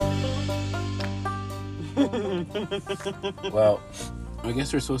Well, I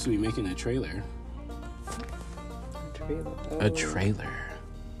guess we're supposed to be making a trailer. A trailer.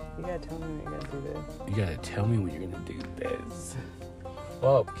 You gotta tell me when you're gonna do this. You gotta tell me when you're gonna do this.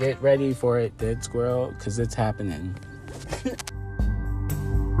 Well, get ready for it, dead squirrel, because it's happening.